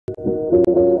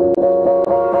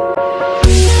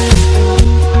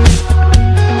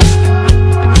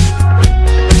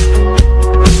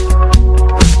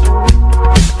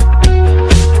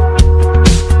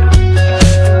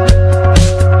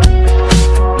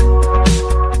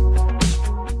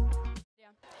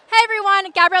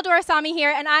Gabrielle Doraisamy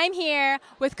here, and I'm here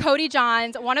with Cody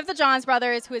Johns, one of the Johns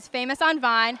brothers who is famous on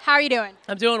Vine. How are you doing?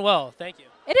 I'm doing well, thank you.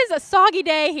 It is a soggy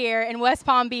day here in West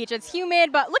Palm Beach. It's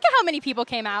humid, but look at how many people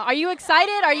came out. Are you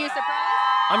excited? Are you surprised?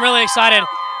 I'm really excited.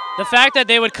 The fact that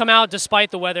they would come out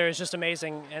despite the weather is just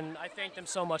amazing, and I thank them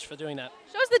so much for doing that.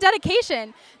 Shows the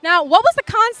dedication. Now, what was the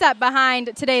concept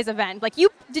behind today's event? Like,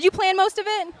 did you plan most of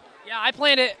it? Yeah, I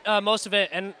planned it, most of it,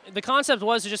 and the concept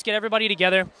was to just get everybody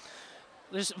together.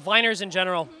 There's Viners in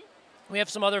general. We have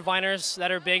some other Viners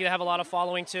that are big, that have a lot of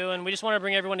following too, and we just want to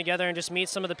bring everyone together and just meet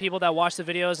some of the people that watch the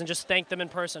videos and just thank them in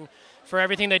person for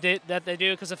everything they do,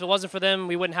 because if it wasn't for them,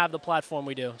 we wouldn't have the platform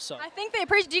we do. So I think they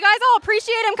appreciate. Do you guys all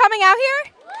appreciate him coming out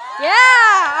here? Yeah,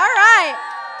 all right.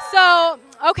 So,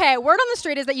 okay, word on the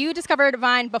street is that you discovered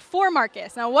Vine before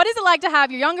Marcus. Now, what is it like to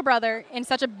have your younger brother in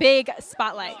such a big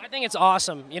spotlight? I think it's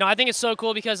awesome. You know, I think it's so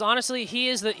cool because honestly,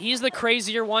 he's the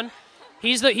crazier one.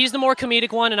 He's the more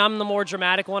comedic one, and I'm the more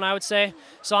dramatic one, I would say.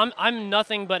 So I'm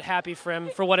nothing but happy for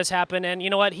him for what has happened. And you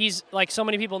know what? He's like, so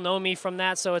many people know me from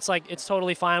that, so it's like it's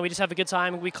totally fine. We just have a good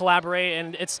time. We collaborate,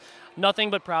 and it's nothing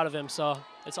but proud of him. So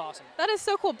it's awesome. That is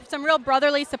so cool. Some real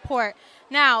brotherly support.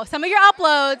 Now, some of your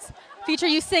uploads feature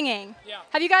you singing. Yeah.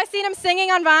 Have you guys seen him singing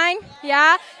on Vine?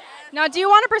 Yeah. Now, do you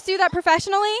want to pursue that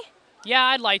professionally? Yeah,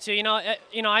 I'd like to.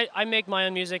 I make my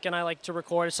own music and I like to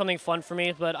record. It's something fun for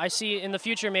me. But I see in the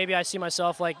future, maybe I see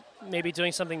myself like maybe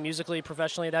doing something musically,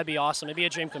 professionally. That'd be awesome. It'd be a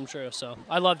dream come true. So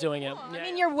I love doing it. I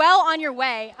mean, you're well on your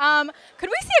way. Could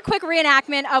we see a quick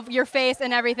reenactment of your face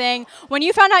and everything when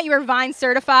you found out you were Vine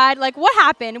certified? Like, what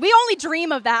happened? We only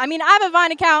dream of that. I mean, I have a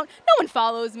Vine account. No one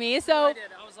follows me, so. I did.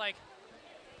 I was like,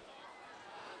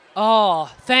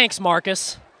 oh, thanks,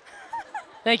 Marcus.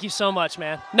 Thank you so much,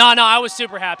 man. No, I was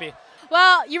super happy.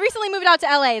 Well, you recently moved out to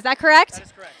LA, is that correct? That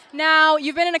is correct. Now,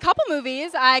 you've been in a couple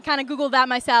movies. I kind of Googled that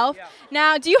myself. Yeah.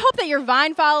 Now, do you hope that your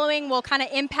Vine following will kind of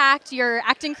impact your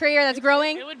acting career that's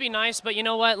growing? It would be nice, but you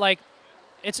know what? Like,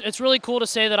 it's really cool to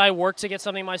say that I worked to get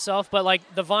something myself, but like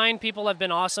the Vine people have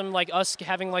been awesome, like us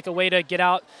having like a way to get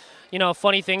out, you know,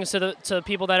 funny things to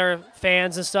people that are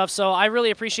fans and stuff. So I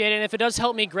really appreciate it. And if it does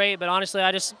help me, great. But honestly,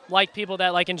 I just like people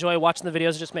that like enjoy watching the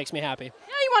videos. It just makes me happy. Yeah,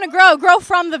 you want to grow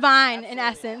from the Vine. Absolutely. In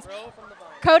essence. Grow from the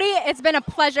Vine. Cody, it's been a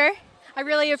pleasure. I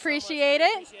really appreciate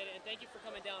it. And thank you for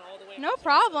coming down all the way. No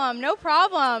problem. No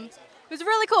problem. It was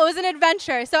really cool. It was an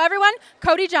adventure. So everyone,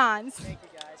 Cody Johns. Thank you.